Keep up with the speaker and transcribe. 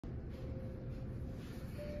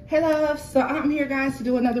Hey love, so I'm here guys to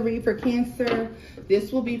do another read for Cancer.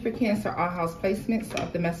 This will be for Cancer all house placement. So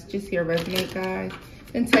if the messages here resonate guys,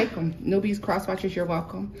 then take them. Newbies, cross watchers, you're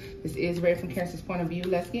welcome. This is read from Cancer's point of view.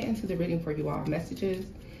 Let's get into the reading for you all. Messages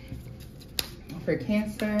for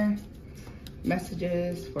Cancer.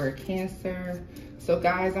 Messages for Cancer. So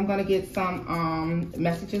guys, I'm gonna get some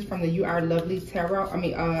messages from the You Are Lovely Tarot,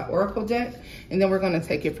 Oracle deck, and then we're gonna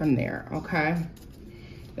take it from there, okay?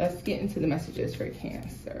 Let's get into the messages for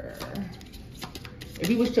Cancer. If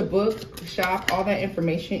you wish to book, shop, all that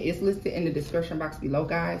information is listed in the description box below,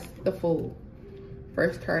 guys. The Fool.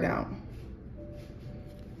 First card out.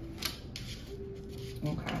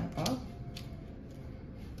 Okay. Oh.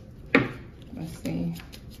 Let's see.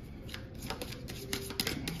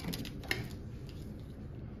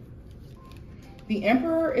 The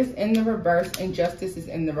Emperor is in the reverse and Justice is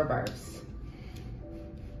in the reverse.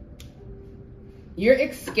 You're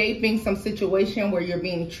escaping some situation where you're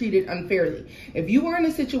being treated unfairly. If you were in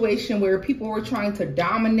a situation where people were trying to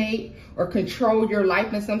dominate or control your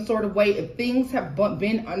life in some sort of way, if things have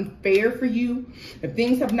been unfair for you, if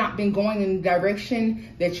things have not been going in the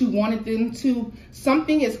direction that you wanted them to,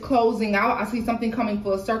 something is closing out. I see something coming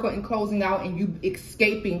full circle and closing out and you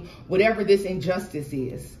escaping whatever this injustice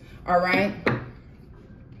is. All right?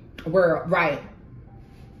 Right.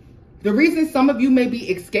 The reason some of you may be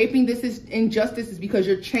escaping this injustice is because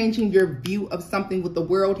you're changing your view of something with the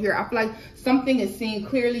world here. I feel like something is seen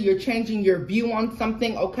clearly. You're changing your view on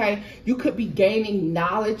something, okay? You could be gaining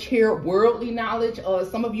knowledge here, worldly knowledge.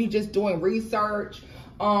 Some of you just doing research,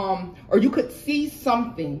 or you could see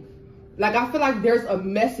something. Like, I feel like there's a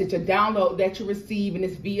message, a download that you receive, and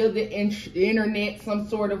it's via the internet some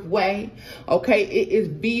sort of way, okay? It is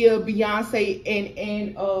via Beyonce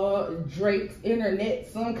and Drake's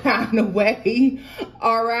internet some kind of way,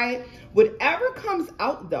 all right? Whatever comes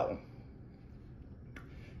out, though,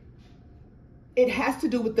 it has to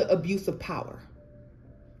do with the abuse of power.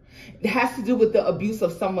 It has to do with the abuse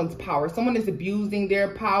of someone's power. Someone is abusing their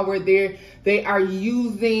power. They are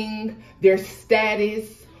using their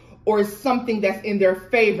status or something that's in their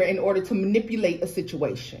favor in order to manipulate a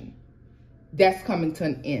situation. That's coming to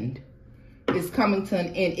an end. It's coming to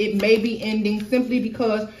an end. It may be ending simply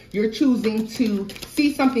because you're choosing to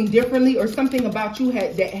see something differently or something about you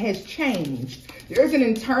that has changed. There's an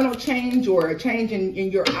internal change or a change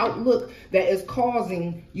in your outlook that is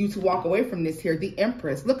causing you to walk away from this here. The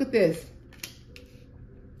Empress. Look at this.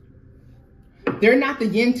 They're not the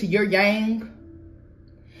yin to your yang.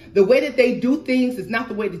 The way that they do things is not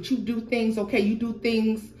the way that you do things, okay? You do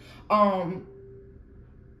things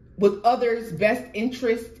with others' best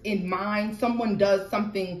interest in mind. Someone does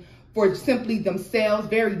something for simply themselves.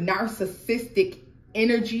 Very narcissistic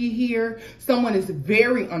energy here. Someone is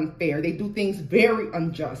very unfair. They do things very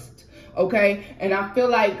unjust, okay? And I feel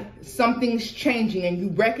like something's changing and you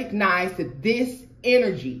recognize that this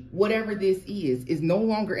energy, whatever this is no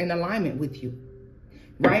longer in alignment with you,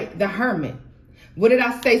 right? The Hermit. What did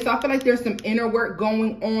I say? So I feel like there's some inner work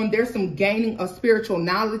going on. There's some gaining of spiritual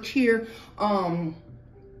knowledge here.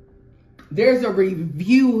 There's a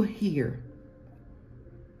review here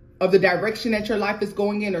of the direction that your life is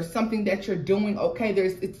going in or something that you're doing. Okay,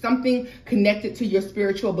 it's something connected to your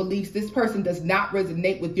spiritual beliefs. This person does not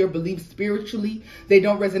resonate with your beliefs spiritually. They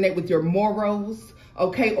don't resonate with your morals,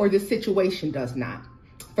 okay, or this situation does not.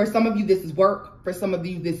 For some of you, this is work. For some of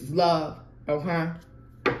you, this is love, okay?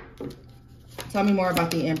 Tell me more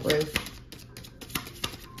about the Empress.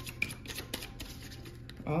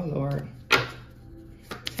 Oh, Lord.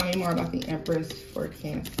 Tell me more about the Empress for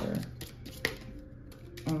Cancer.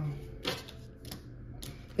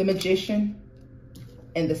 The Magician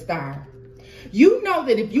and the Star. You know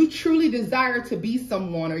that if you truly desire to be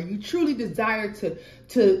someone or you truly desire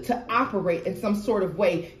to operate in some sort of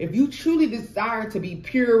way, if you truly desire to be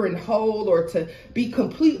pure and whole or to be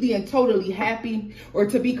completely and totally happy or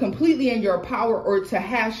to be completely in your power or to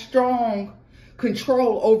have strong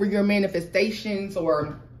control over your manifestations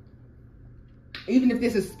or even if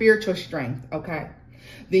this is spiritual strength, okay,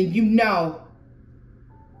 then you know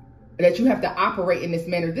that you have to operate in this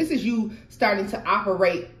manner. This is you starting to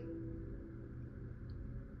operate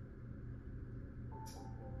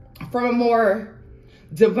from a more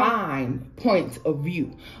divine point of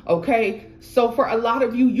view, okay? So for a lot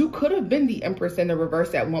of you, you could have been the Empress in the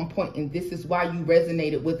reverse at one point, and this is why you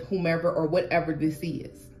resonated with whomever or whatever this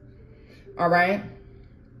is, all right?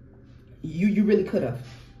 You really could have.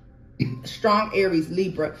 Strong Aries,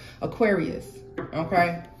 Libra, Aquarius,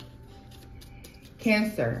 okay?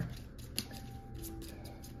 Cancer.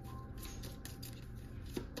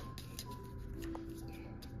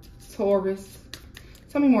 Taurus.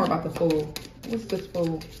 Tell me more about the Fool. What's this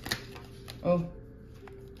fool? Oh.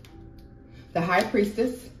 The High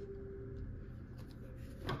Priestess.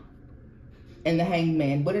 And the Hanged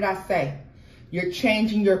Man. What did I say? You're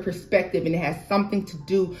changing your perspective, and it has something to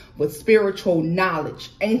do with spiritual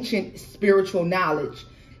knowledge, ancient spiritual knowledge.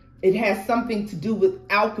 It has something to do with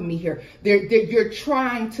alchemy here. You're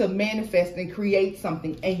trying to manifest and create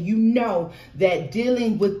something, and you know that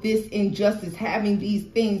dealing with this injustice, having these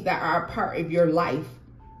things that are a part of your life,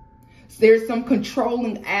 there's some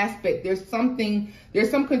controlling aspect. There's some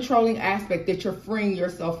controlling aspect that you're freeing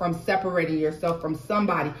yourself from, separating yourself from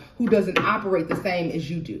somebody who doesn't operate the same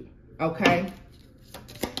as you do. Okay?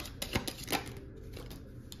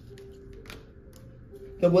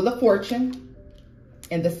 The Wheel of Fortune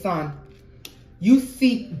and the Sun. You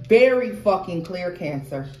see very fucking clear,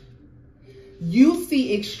 Cancer. You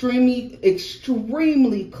see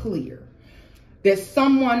extremely clear that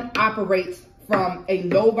someone operates from a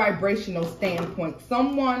low vibrational standpoint.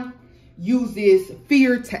 Someone uses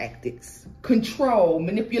fear tactics, control,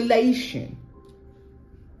 manipulation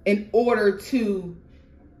in order to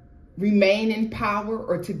remain in power,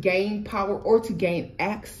 or to gain power, or to gain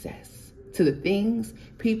access to the things,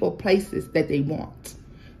 people, places that they want,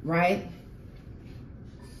 right?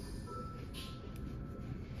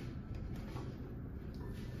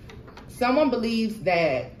 Someone believes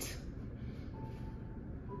that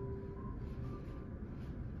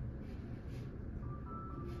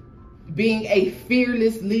being a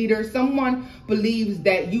fearless leader, someone believes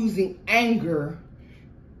that using anger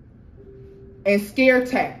and scare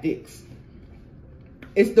tactics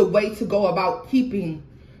is the way to go about keeping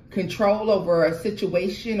control over a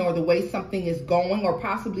situation, or the way something is going, or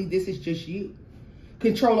possibly this is just you.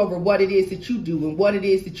 Control over what it is that you do and what it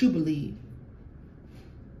is that you believe.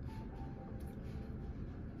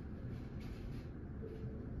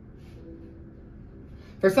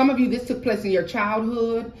 For some of you, this took place in your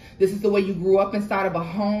childhood. This is the way you grew up inside of a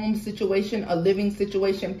home situation, a living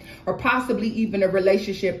situation, or possibly even a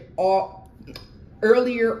relationship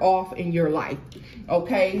earlier off in your life.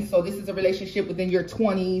 Okay, so this is a relationship within your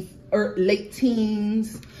 20s or late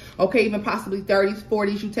teens. Okay, even possibly 30s,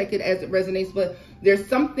 40s. You take it as it resonates. But there's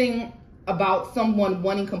something about someone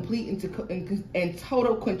wanting complete and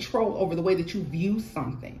total control over the way that you view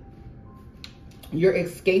something. You're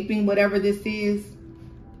escaping whatever this is.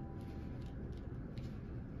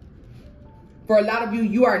 For a lot of you,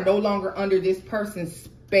 you are no longer under this person's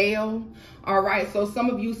spell. All right. So some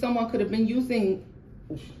of you, someone could have been using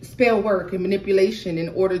spell work and manipulation in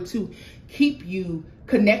order to keep you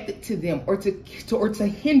connected to them, or to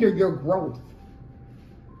hinder your growth.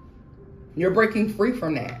 You're breaking free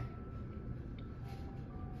from that.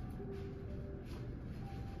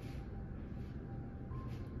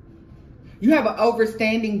 You have an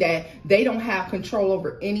understanding that they don't have control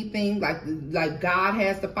over anything. Like God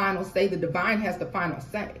has the final say. The divine has the final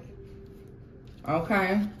say.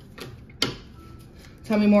 Okay.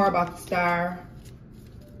 Tell me more about the Star.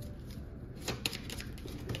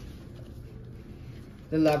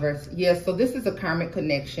 The Lovers. Yes, so this is a karmic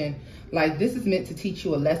connection. Like, this is meant to teach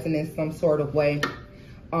you a lesson in some sort of way.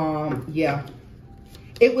 Yeah.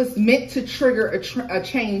 It was meant to trigger a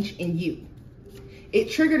change in you. It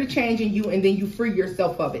triggered a change in you, and then you free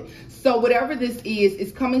yourself of it. So whatever this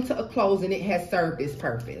is coming to a close, and it has served its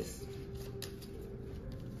purpose.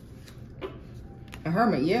 A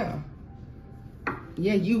Hermit, yeah.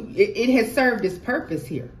 Yeah, it has served its purpose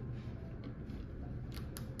here.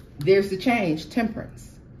 There's the change. Temperance.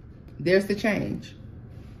 There's the change.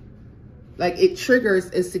 Like, it triggers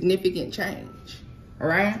a significant change. All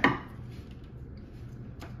right?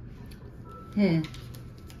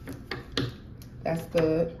 That's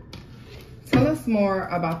good. Tell us more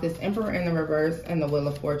about this Emperor in the reverse and the Wheel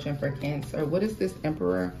of Fortune for Cancer. What is this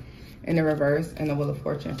Emperor in the reverse and the Wheel of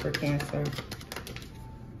Fortune for Cancer?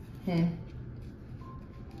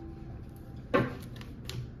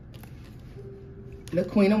 The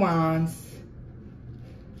Queen of Wands.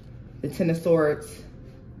 The Ten of Swords.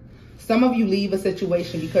 Some of you leave a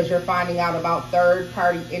situation because you're finding out about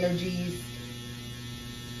third-party energies.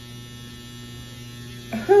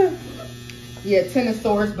 Yeah, Ten of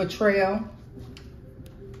Swords, betrayal.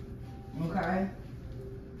 Okay.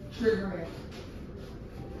 Triggering.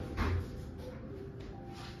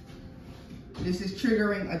 This is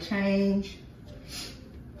triggering a change.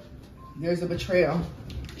 There's a betrayal.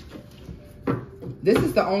 This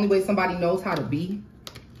is the only way somebody knows how to be.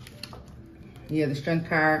 Yeah, the Strength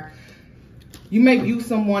card. You may view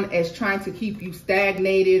someone as trying to keep you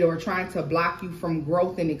stagnated or trying to block you from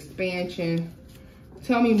growth and expansion.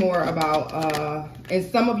 Tell me more about, and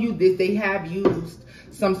some of you, they have used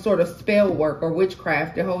some sort of spell work or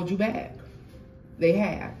witchcraft to hold you back. They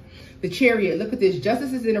have. The Chariot, look at this.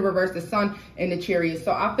 Justice is in the reverse, the Sun and the Chariot.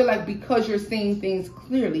 So I feel like because you're seeing things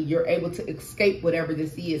clearly, you're able to escape whatever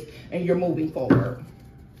this is and you're moving forward.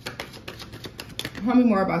 Tell me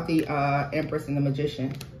more about the Empress and the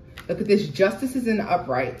Magician. Look at this. Justice is in the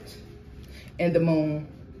upright and the Moon.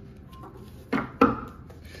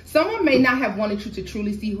 Someone may not have wanted you to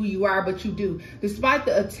truly see who you are, but you do. Despite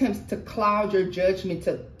the attempts to cloud your judgment,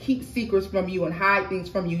 to keep secrets from you and hide things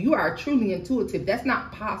from you, you are truly intuitive. That's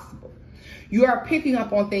not possible. You are picking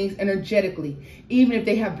up on things energetically, even if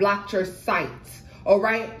they have blocked your sight. All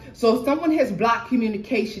right. So if someone has blocked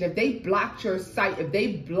communication, if they blocked your sight, if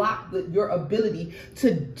they blocked your ability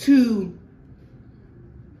to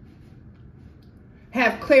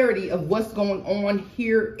have clarity of what's going on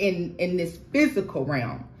here in this physical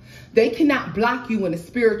realm, they cannot block you in the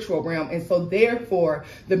spiritual realm. And so therefore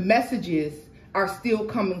the messages are still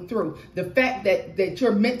coming through. The fact that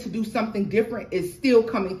you're meant to do something different is still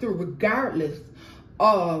coming through, regardless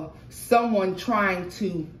of someone trying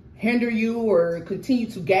to hinder you or continue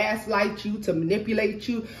to gaslight you, to manipulate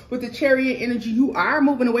you. With the Chariot energy, you are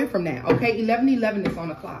moving away from that. Okay, 11:11 is on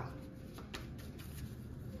the clock.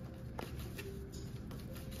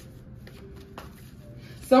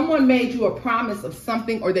 Someone made you a promise of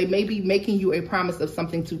something, or they may be making you a promise of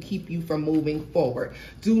something to keep you from moving forward.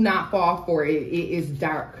 Do not fall for it. It is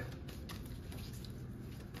dark.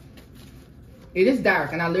 It is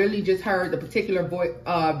dark. And I literally just heard the particular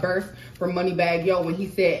verse from Moneybagg Yo when he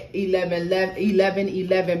said 11,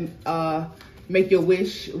 make your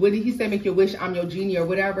wish. What did he say? Make your wish, I'm your genie, or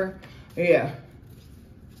whatever. Yeah.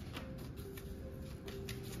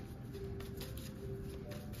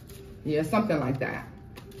 Yeah, something like that.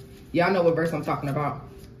 Y'all know what verse I'm talking about.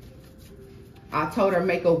 I told her,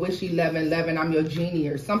 make a wish, 11:11, I'm your genie,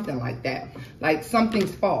 or something like that. Like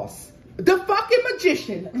something's false. The fucking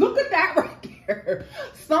Magician. Look at that right there.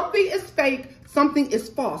 Something is fake. Something is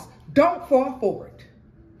false. Don't fall for it.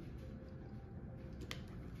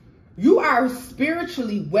 You are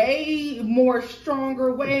spiritually way more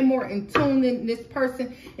stronger, way more in tune than this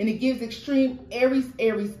person. And it gives extreme Aries,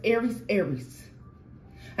 Aries, Aries, Aries.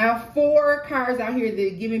 I have 4 cards out here that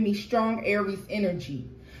are giving me strong Aries energy.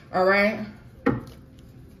 All right.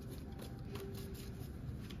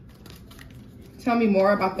 Tell me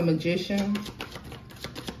more about the Magician.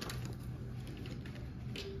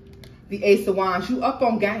 The Ace of Wands. You up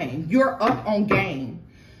on game. You're up on game.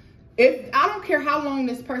 I don't care how long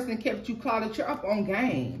this person kept you clouded, you're up on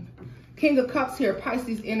game. King of Cups here,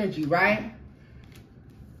 Pisces energy, right?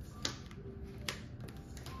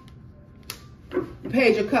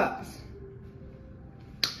 Page of Cups.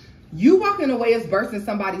 You walking away is bursting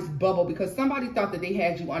somebody's bubble because somebody thought that they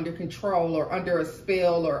had you under control or under a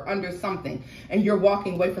spell or under something. And you're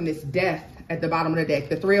walking away from this death at the bottom of the deck.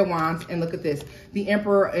 The 3 of Wands. And look at this. The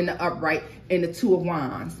Emperor in the upright and the 2 of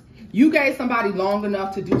Wands. You gave somebody long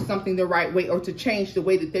enough to do something the right way or to change the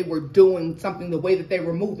way that they were doing something, the way that they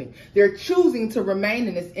were moving. They're choosing to remain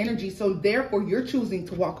in this energy. So therefore, you're choosing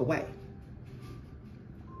to walk away.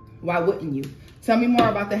 Why wouldn't you? Tell me more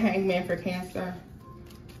about the Hangman for Cancer.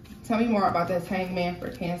 Tell me more about this Hangman for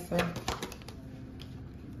Cancer.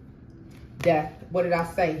 Death. What did I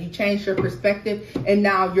say? You changed your perspective and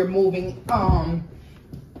now you're moving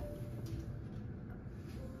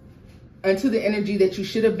into the energy that you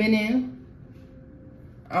should have been in.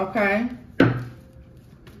 Okay.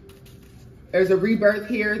 There's a rebirth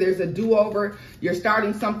here. There's a do-over. You're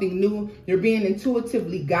starting something new. You're being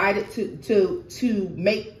intuitively guided to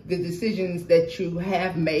make the decisions that you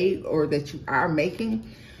have made or that you are making.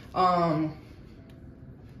 The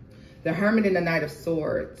Hermit and the Knight of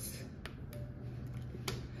Swords.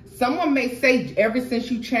 Someone may say ever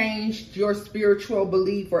since you changed your spiritual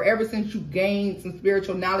belief or ever since you gained some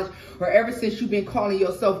spiritual knowledge or ever since you've been calling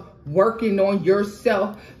yourself working on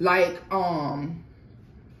yourself, like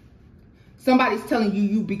somebody's telling you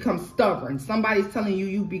you become stubborn. Somebody's telling you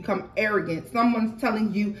you become arrogant. Someone's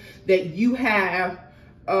telling you that you have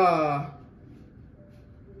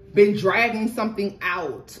been dragging something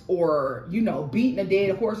out or, you know, beating a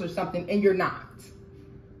dead horse or something, and you're not.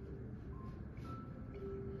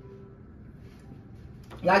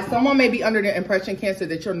 Like someone may be under the impression, Cancer,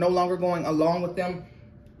 that you're no longer going along with them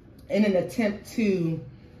in an attempt to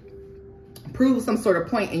prove some sort of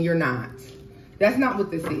point, and you're not. That's not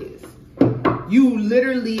what this is. You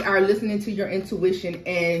literally are listening to your intuition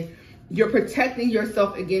and you're protecting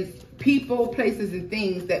yourself against people, places, and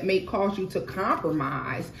things that may cause you to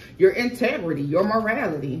compromise your integrity, your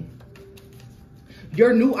morality,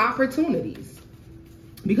 your new opportunities.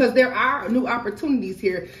 Because there are new opportunities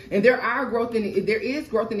here, and there is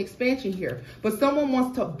growth and expansion here. But someone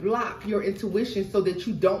wants to block your intuition so that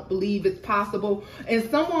you don't believe it's possible. And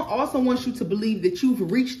someone also wants you to believe that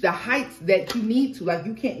you've reached the heights that you need to, like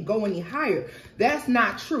you can't go any higher. That's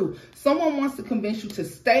not true. Someone wants to convince you to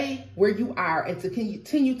stay where you are and to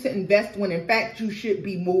continue to invest when in fact you should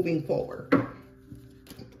be moving forward.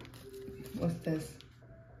 What's this?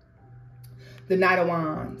 The Knight of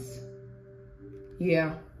Wands.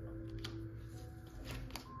 Yeah.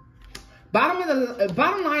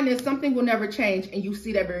 Bottom line is something will never change, and you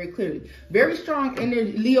see that very clearly. Very strong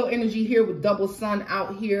Leo energy here with double sun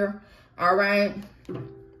out here. All right.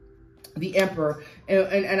 The Emperor.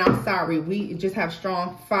 And I'm sorry, we just have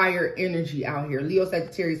strong fire energy out here. Leo,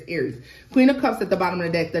 Sagittarius, Aries. Queen of Cups at the bottom of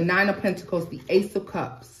the deck. The Nine of Pentacles, the Ace of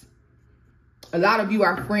Cups. A lot of you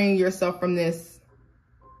are freeing yourself from this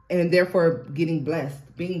and therefore getting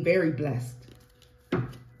blessed, being very blessed.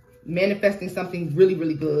 Manifesting something really,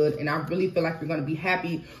 really good. And I really feel like you're going to be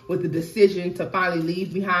happy with the decision to finally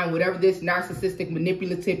leave behind whatever this narcissistic,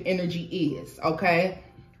 manipulative energy is. Okay.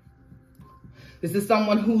 This is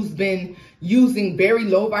someone who's been using very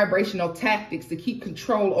low vibrational tactics to keep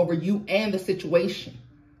control over you and the situation.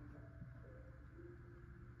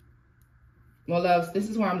 Well, loves, this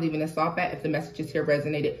is where I'm leaving this off at. If the messages here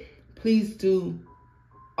resonated, please do.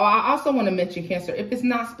 Oh, I also want to mention, Cancer, if it's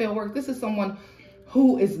not spell work, this is someone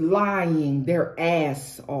who is lying their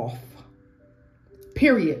ass off.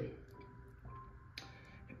 Period.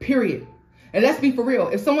 Period. And let's be for real.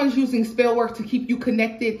 If someone's using spell work to keep you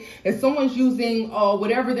connected, if someone's using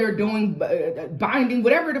whatever they're doing, binding,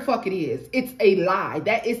 whatever the fuck it is, it's a lie.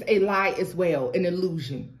 That is a lie as well, an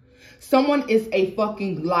illusion. Someone is a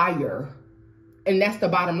fucking liar. And that's the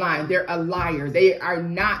bottom line. They're a liar. They are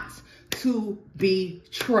not to be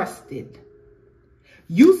trusted.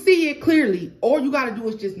 You see it clearly. All you got to do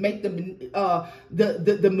is just make the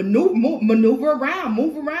maneuver around,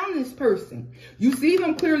 move around this person. You see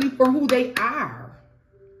them clearly for who they are.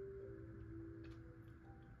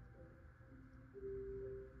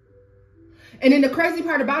 And then the crazy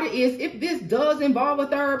part about it is, if this does involve a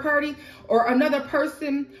third party or another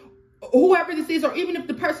person, whoever this is, or even if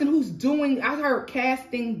the person who's doing, I heard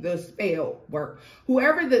casting the spell work,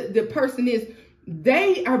 whoever the person is,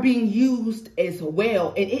 they are being used as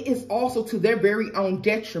well, and it is also to their very own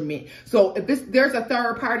detriment. So if there's a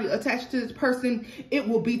third party attached to this person, it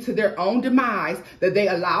will be to their own demise that they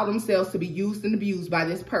allow themselves to be used and abused by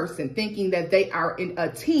this person, thinking that they are in a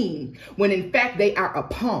team when in fact they are a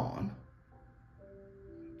pawn.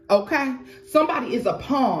 Okay? Somebody is a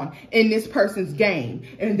pawn in this person's game,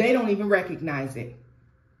 and they don't even recognize it.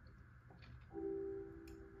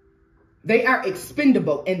 They are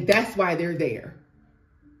expendable, and that's why they're there.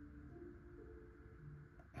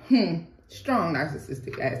 Strong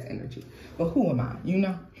narcissistic ass energy. But who am I? You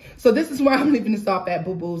know? So this is where I'm leaving this off at,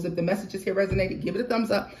 boo-boos. If the messages here resonated, give it a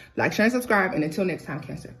thumbs up, like, share, and subscribe. And until next time,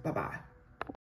 Cancer. Bye-bye.